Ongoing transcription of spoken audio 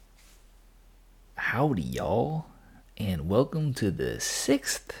Howdy, y'all, and welcome to the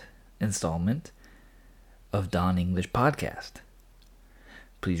 6th installment of Don English Podcast.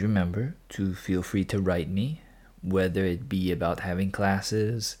 Please remember to feel free to write me, whether it be about having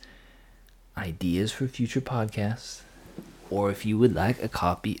classes, ideas for future podcasts, or if you would like a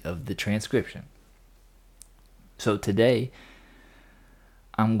copy of the transcription. So today,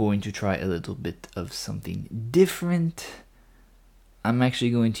 I'm going to try a little bit of something different. I'm actually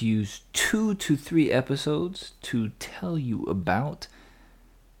going to use 2 to 3 episodes to tell you about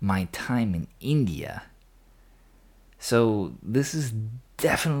my time in India. So this is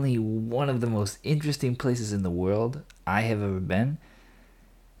definitely one of the most interesting places in the world I have ever been.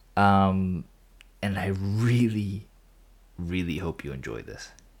 And I really, really hope you enjoy this.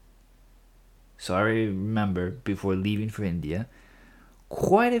 So I remember before leaving for India,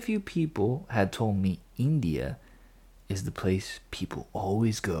 quite a few people had told me India is the place people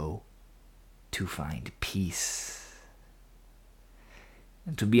always go to find peace.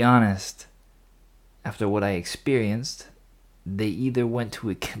 And to be honest, after what I experienced, they either went to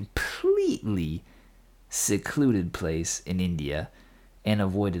a completely secluded place in India and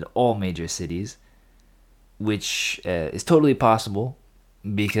avoided all major cities, which is totally possible,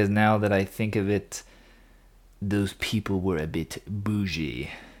 because now that I think of it, those people were a bit bougie,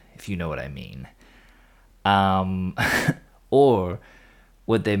 if you know what I mean. Or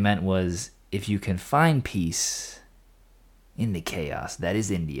what they meant was, if you can find peace in the chaos that is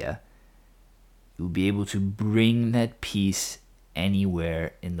India, you'll be able to bring that peace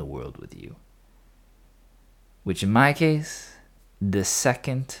anywhere in the world with you. Which in my case, the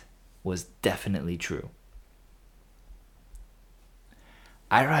second was definitely true.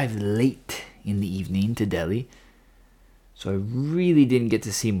 I arrived late in the evening to Delhi, so I really didn't get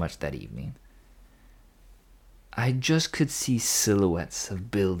to see much that evening. I just could see silhouettes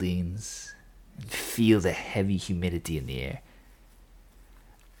of buildings and feel the heavy humidity in the air.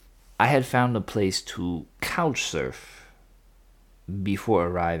 I had found a place to couch surf before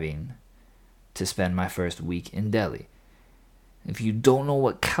arriving to spend my first week in Delhi. If you don't know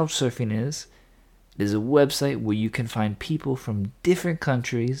what couch surfing is, it is a website where you can find people from different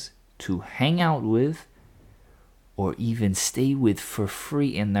countries to hang out with or even stay with for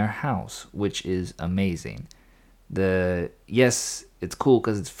free in their house, which is amazing. Yes, it's cool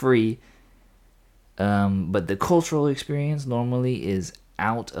because it's free, but the cultural experience normally is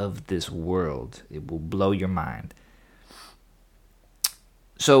out of this world. It will blow your mind.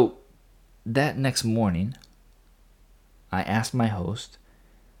 So that next morning, I asked my host,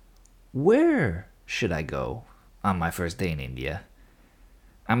 where should I go on my first day in India?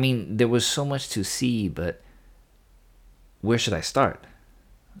 I mean, there was so much to see, but where should I start?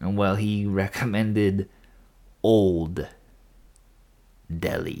 And well, he recommended Old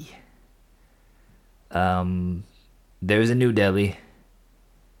Delhi. There's a New Delhi,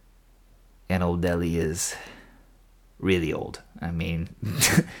 and Old Delhi is really old. I mean,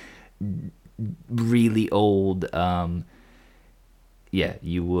 really old. Yeah,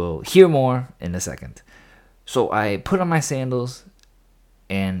 you will hear more in a second. So I put on my sandals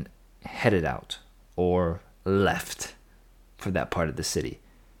and headed out, or left, for that part of the city.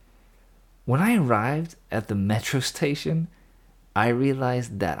 When I arrived at the metro station, I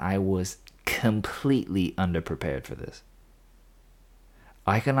realized that I was completely underprepared for this.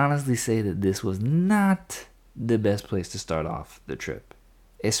 I can honestly say that this was not the best place to start off the trip,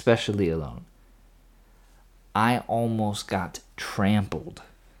 especially alone. I almost got trampled.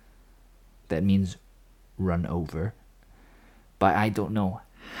 That means run over by I don't know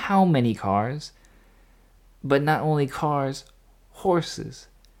how many cars, but not only cars, horses,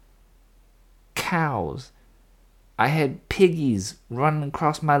 cows. I had piggies running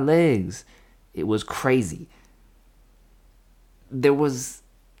across my legs. It was crazy. There was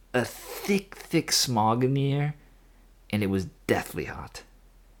a thick smog in the air, and it was deathly hot.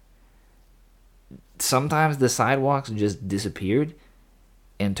 Sometimes the sidewalks just disappeared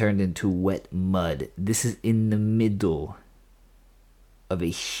and turned into wet mud. This is in the middle of a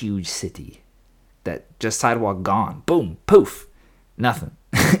huge city. That just sidewalk gone. Boom, poof, nothing.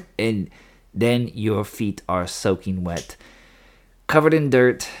 And then your feet are soaking wet, covered in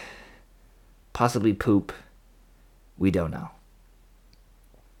dirt, possibly poop. We don't know.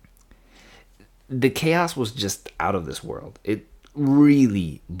 The chaos was just out of this world. It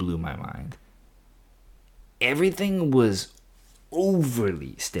really blew my mind. Everything was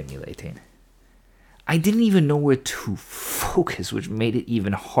overly stimulating. I didn't even know where to focus, which made it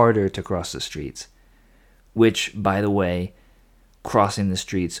even harder to cross the streets. Which, by the way, crossing the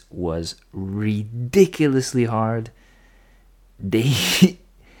streets was ridiculously hard.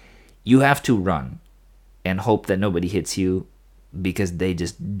 You have to run and hope that nobody hits you because they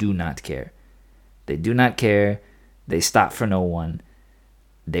just do not care. They do not care. They stop for no one.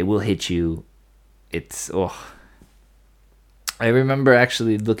 They will hit you. I remember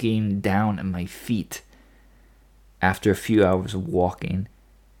actually looking down at my feet after a few hours of walking,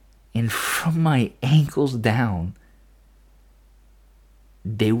 and from my ankles down,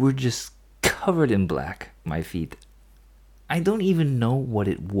 they were just covered in black, my feet. I don't even know what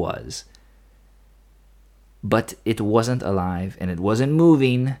it was, but it wasn't alive and it wasn't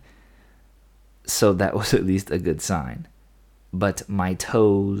moving, so that was at least a good sign. But my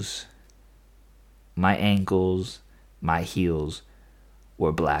toes, my ankles, my heels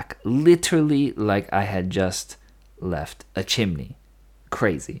were black, literally like I had just left a chimney.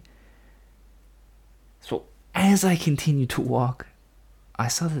 Crazy. So as I continued to walk, I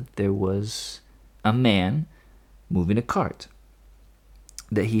saw that there was a man moving a cart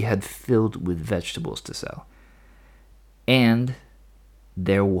that he had filled with vegetables to sell. And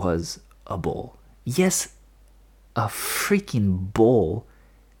there was a bull. Yes, a freaking bull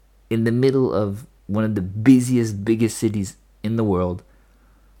in the middle of one of the biggest cities in the world,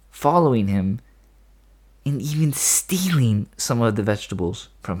 following him and even stealing some of the vegetables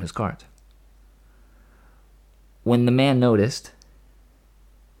from his cart. When the man noticed,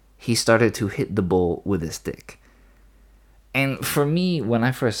 he started to hit the bull with a stick. And for me, when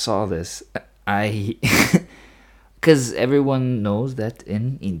I first saw this, because everyone knows that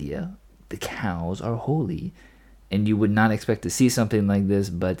in India, the cows are holy, and you would not expect to see something like this,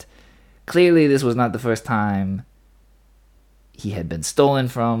 but clearly this was not the first time he had been stolen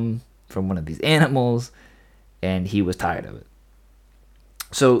from one of these animals, and he was tired of it.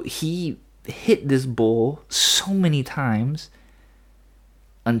 So he hit this bull so many times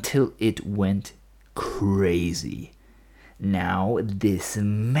until it went crazy. Now this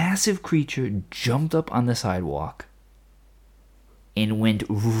massive creature jumped up on the sidewalk and went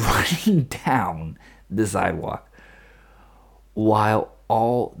running down the sidewalk while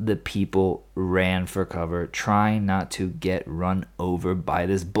all the people ran for cover, trying not to get run over by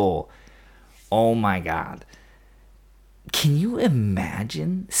this bull. Oh my God. Can you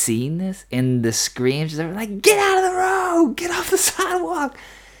imagine seeing this? And the screams, they're like, get out of the road! Get off the sidewalk!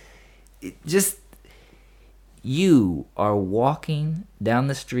 You are walking down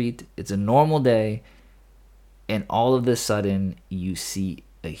the street, it's a normal day, and all of a sudden you see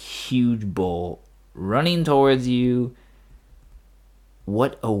a huge bull running towards you.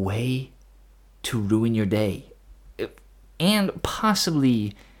 What a way to ruin your day. And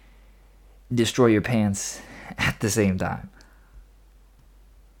possibly destroy your pants at the same time.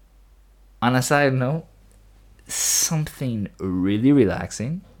 On a side note, something really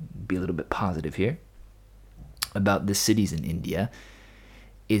relaxing, be a little bit positive here, about the cities in India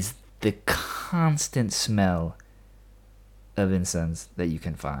is the constant smell of incense that you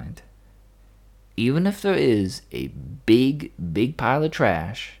can find. Even if there is a big pile of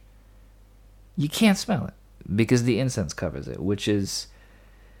trash, you can't smell it because the incense covers it, which is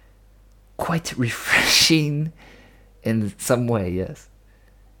quite refreshing in some way, yes.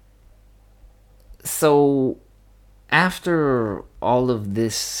 So after all of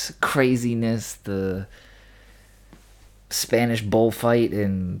this craziness, the Spanish bullfight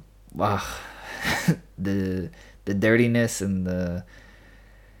and the dirtiness and the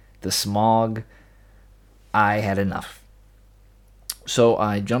smog, I had enough. So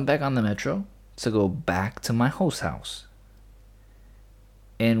I jumped back on the metro to go back to my host house.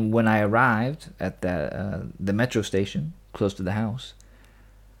 And when I arrived at the metro station close to the house,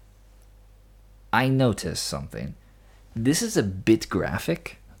 I noticed something. This is a bit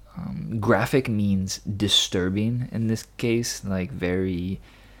graphic. Graphic means disturbing in this case, like very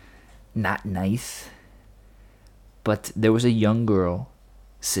not nice. But there was a young girl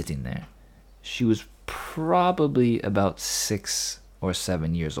sitting there. She was probably about 6 or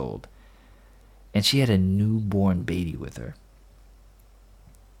 7 years old. And she had a newborn baby with her.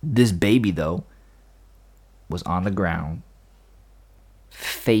 This baby, though, was on the ground,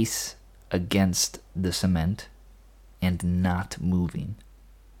 face against the cement, and not moving.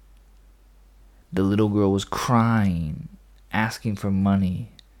 The little girl was crying, asking for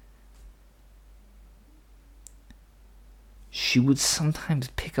money. She would sometimes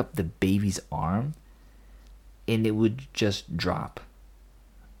pick up the baby's arm, and it would just drop,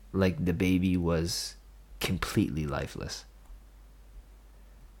 like the baby was completely lifeless.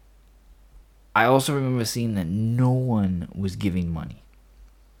 I also remember seeing that no one was giving money.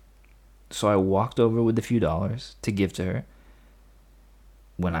 So I walked over with a few dollars to give to her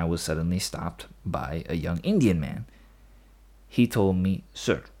when I was suddenly stopped by a young Indian man. He told me,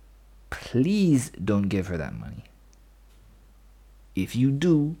 "Sir, please don't give her that money. If you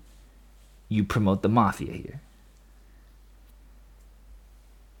do, you promote the mafia here.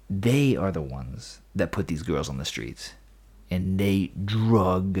 They are the ones that put these girls on the streets. And they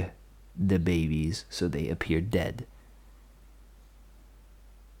drug the babies so they appear dead.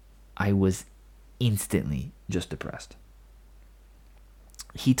 I was instantly just depressed.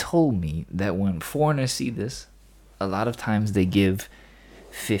 He told me that when foreigners see this, a lot of times they give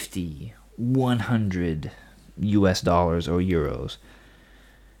 50, 100 US dollars or euros.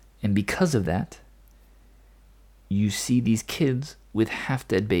 And because of that, you see these kids with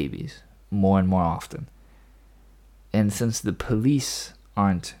half-dead babies more and more often. And since the police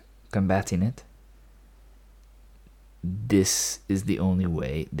aren't combating it, this is the only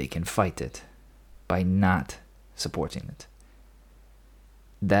way they can fight it, by not supporting it.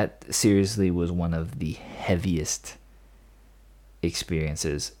 That seriously was one of the heaviest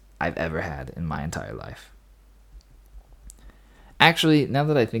experiences I've ever had in my entire life. Actually, now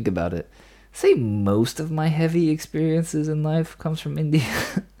that I think about it, say most of my heavy experiences in life comes from India.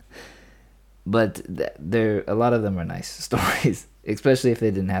 But a lot of them are nice stories, especially if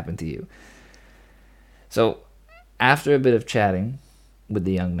they didn't happen to you. So, after a bit of chatting with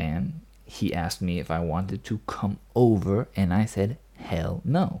the young man, he asked me if I wanted to come over, and I said, hell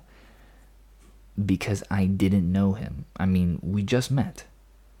no. Because I didn't know him. I mean, we just met.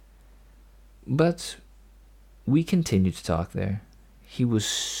 But we continued to talk there. He was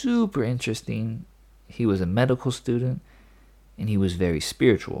super interesting. He was a medical student, and he was very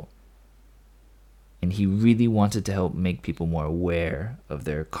spiritual. And he really wanted to help make people more aware of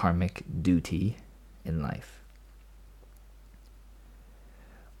their karmic duty in life.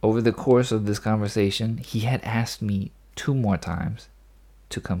 Over the course of this conversation, he had asked me 2 more times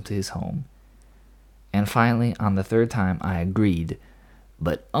to come to his home. And finally, on the 3rd time, I agreed,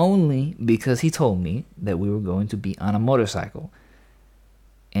 but only because he told me that we were going to be on a motorcycle.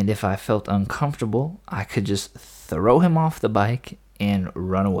 And if I felt uncomfortable, I could just throw him off the bike and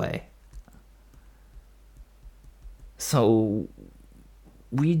run away. So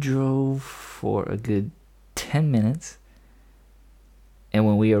we drove for a good 10 minutes. And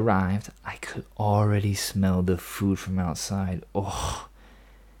when we arrived, I could already smell the food from outside. Oh,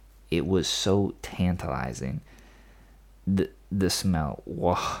 it was so tantalizing. The smell.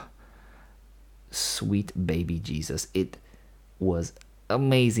 Wow. Sweet baby Jesus. It was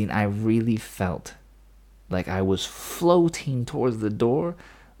amazing. I really felt like I was floating towards the door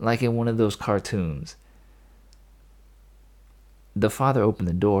like in one of those cartoons. The father opened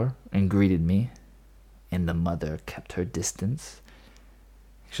the door and greeted me, and the mother kept her distance.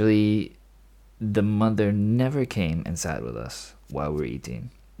 Actually, the mother never came and sat with us while we were eating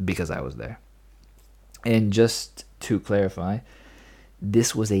because I was there. And just to clarify,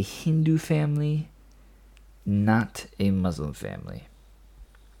 this was a Hindu family, not a Muslim family.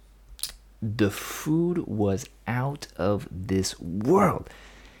 The food was out of this world.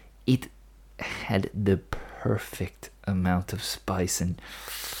 It had the perfect amount of spice and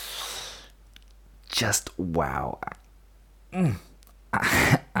just wow.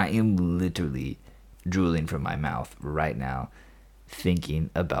 I am literally drooling from my mouth right now thinking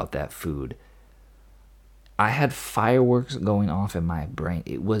about that food. I had fireworks going off in my brain.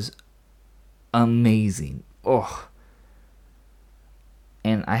 It was amazing. Oh.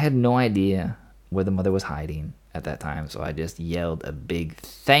 And I had no idea where the mother was hiding at that time, so I just yelled a big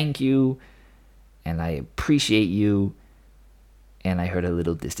thank you and I appreciate you. And I heard a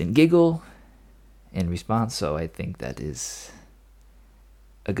little distant giggle in response, so I think that is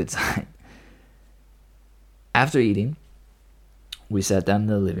a good sign. After eating, we sat down in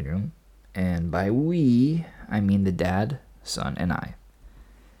the living room, and by we, I mean the dad, son, and I.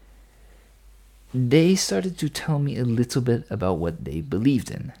 They started to tell me a little bit about what they believed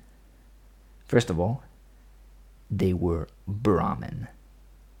in. First of all, they were Brahmin.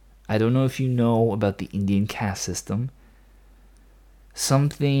 I don't know if you know about the Indian caste system.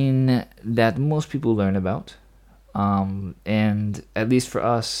 Something that most people learn about. And at least for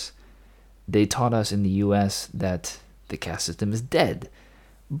us, they taught us in the US that the caste system is dead.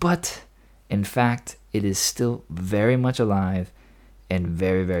 But in fact, it is still very much alive and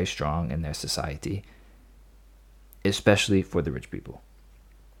very, very strong in their society, especially for the rich people.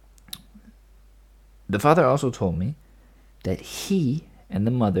 The father also told me that he and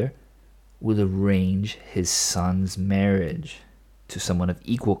the mother will arrange his son's marriage to someone of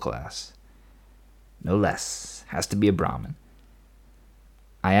equal class. No less. Has to be a Brahmin.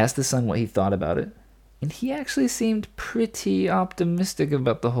 I asked the son what he thought about it, and he actually seemed pretty optimistic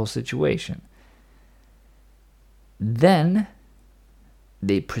about the whole situation. Then,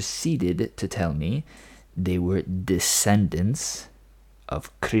 they proceeded to tell me they were descendants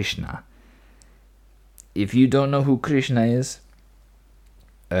of Krishna. If you don't know who Krishna is,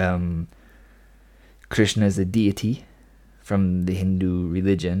 Krishna is a deity from the Hindu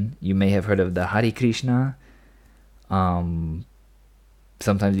religion. You may have heard of the Hare Krishna. Sometimes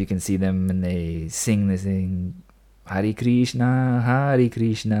you can see them and they sing this thing, Hare Krishna,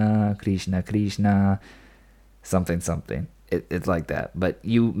 Krishna Krishna, something. It's like that. But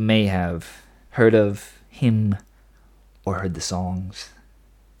you may have heard of him or heard the songs.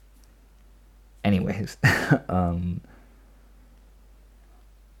 Anyways,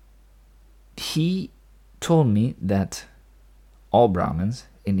 he told me that all Brahmins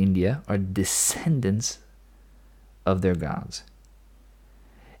in India are descendants of their gods.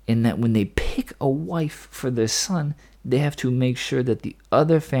 And that when they pick a wife for their son, they have to make sure that the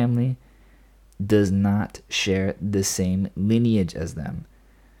other family does not share the same lineage as them.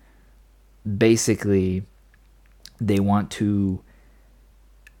 Basically, they want to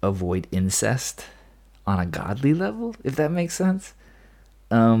avoid incest on a godly level, if that makes sense.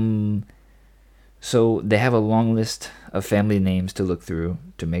 So they have a long list of family names to look through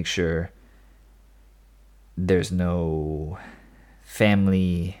to make sure there's no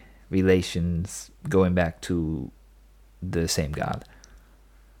family relations going back to the same god.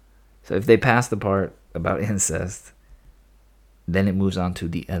 So if they pass the part about incest, then it moves on to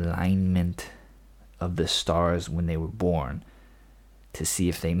the alignment of the stars when they were born to see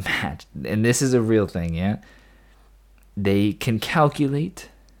if they match. And this is a real thing, yeah? They can calculate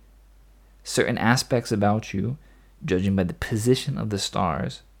certain aspects about you judging by the position of the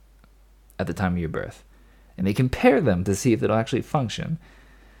stars at the time of your birth. And they compare them to see if it'll actually function.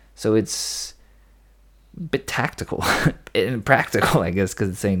 So it's a bit tactical and practical, I guess, because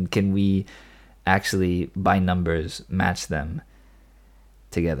it's saying, can we actually, by numbers, match them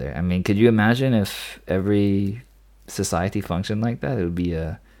together? I mean, could you imagine if every society functioned like that? It would be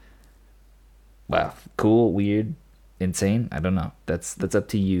cool, weird, insane. I don't know. That's up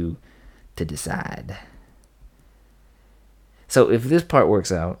to you to decide. So if this part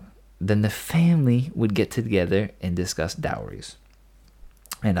works out, then the family would get together and discuss dowries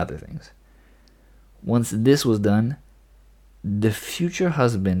and other things. Once this was done, the future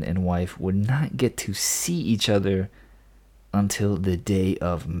husband and wife would not get to see each other until the day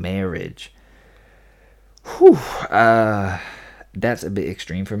of marriage. Whew, that's a bit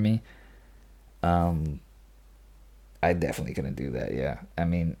extreme for me. I definitely couldn't do that, yeah. I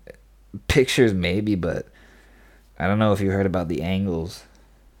mean, pictures maybe, but I don't know if you heard about the angles.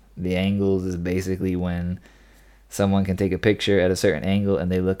 The angles is basically when someone can take a picture at a certain angle and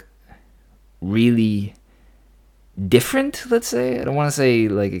they look really different, let's say. I don't want to say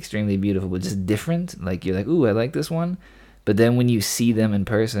like extremely beautiful, but just different. Like you're like, ooh, I like this one. But then when you see them in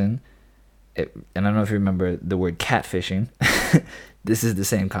person, and I don't know if you remember the word catfishing, this is the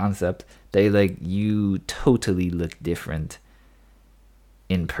same concept. They like, you totally look different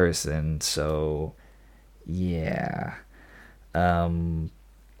in person. So yeah,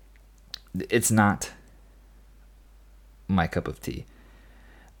 it's not my cup of tea.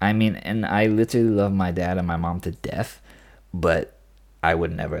 I mean, and I literally love my dad and my mom to death, but I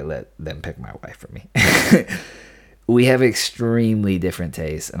would never let them pick my wife for me. We have extremely different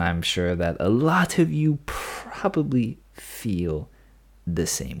tastes, and I'm sure that a lot of you probably feel the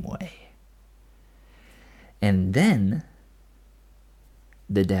same way. And then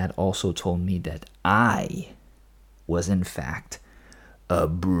the dad also told me that I was in fact a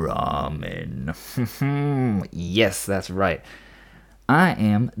Brahmin. Yes, that's right. I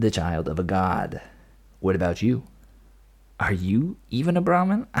am the child of a god. What about you? Are you even a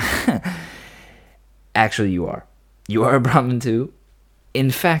Brahmin? Actually, you are. You are a Brahmin too.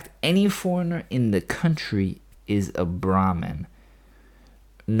 In fact, any foreigner in the country is a Brahmin,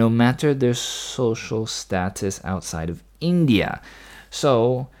 no matter their social status outside of India.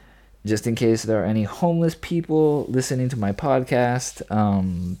 So, just in case there are any homeless people listening to my podcast,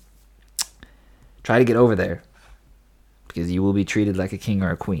 try to get over there, because you will be treated like a king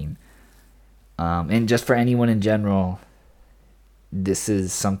or a queen. And just for anyone in general, this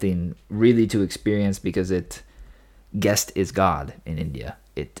is something really to experience, because guest is God in India.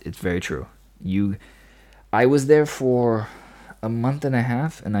 It's very true. I was there for a month and a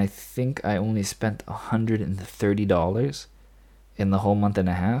half, and I think I only spent $130 in the whole month and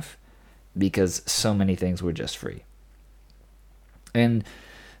a half, because so many things were just free. And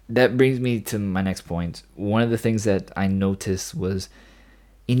that brings me to my next point. One of the things that I noticed was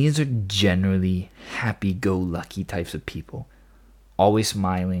Indians are generally happy-go-lucky types of people, always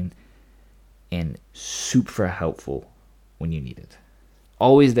smiling and super helpful when you need it.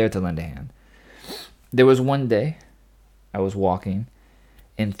 Always there to lend a hand. There was one day I was walking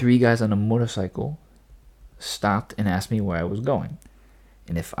and 3 guys on a motorcycle stopped and asked me where I was going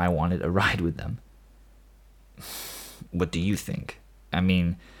and if I wanted a ride with them. What do you think? I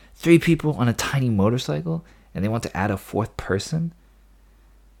mean, 3 people on a tiny motorcycle and they want to add a 4th person?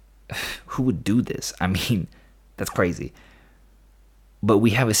 Who would do this? I mean, that's crazy. But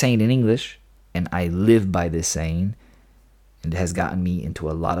we have a saying in English, and I live by this saying, and it has gotten me into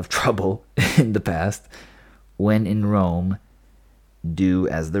a lot of trouble in the past. When in Rome, do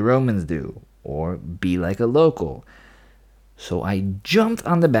as the Romans do, or be like a local. So I jumped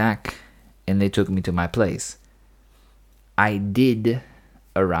on the back, and they took me to my place. I did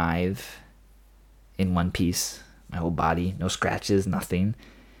arrive in one piece, my whole body, no scratches, nothing.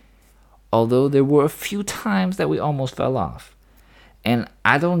 Although there were a few times that we almost fell off. And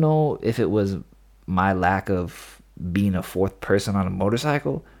I don't know if it was my lack of being a 4th person on a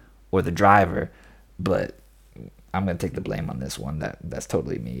motorcycle or the driver, but I'm going to take the blame on this one. That's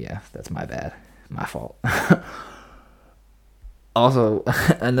totally me. Yeah, that's my bad. My fault. Also,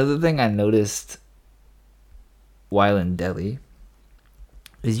 another thing I noticed while in Delhi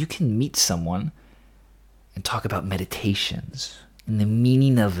is you can meet someone and talk about meditations and the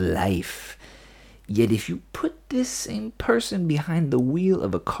meaning of life. Yet if you put this same person behind the wheel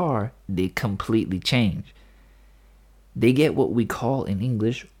of a car, they completely change. They get what we call in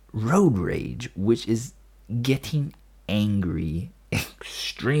English road rage, which is getting angry,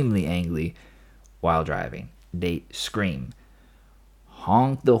 extremely angry while driving. They scream,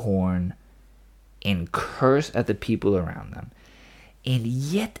 honk the horn, and curse at the people around them. And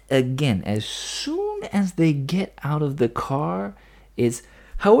yet again, as soon as they get out of the car, it's,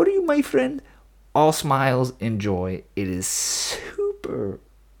 "How are you, my friend?" All smiles and joy. It is super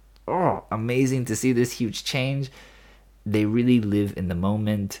amazing to see this huge change. They really live in the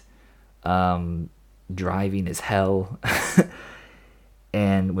moment. Driving is hell.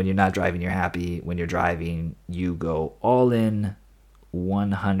 And when you're not driving, you're happy. When you're driving, you go all in,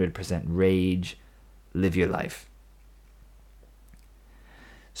 100% rage, live your life.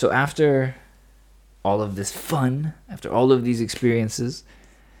 So after all of this fun, after all of these experiences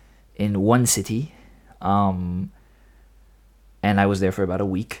in one city, and I was there for about a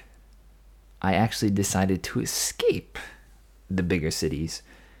week, I actually decided to escape the bigger cities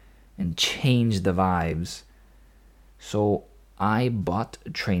and change the vibes. So I bought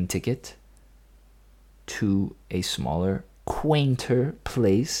a train ticket to a smaller, quainter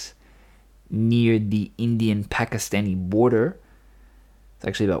place near the Indian-Pakistani border. It's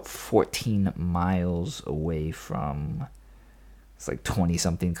actually about 14 miles away from, it's like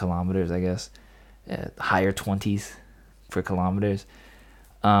 20-something kilometers, I guess. Higher 20s for kilometers.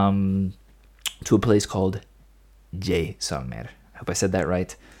 To a place called Jaisalmer. I hope I said that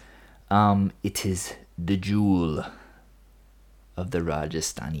right. It is the jewel of the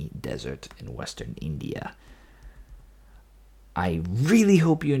Rajasthani desert in western India. I really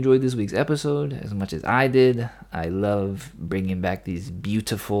hope you enjoyed this week's episode as much as I did. I love bringing back these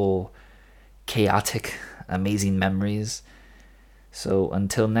beautiful, chaotic, amazing memories. So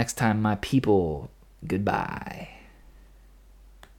until next time, my people, goodbye.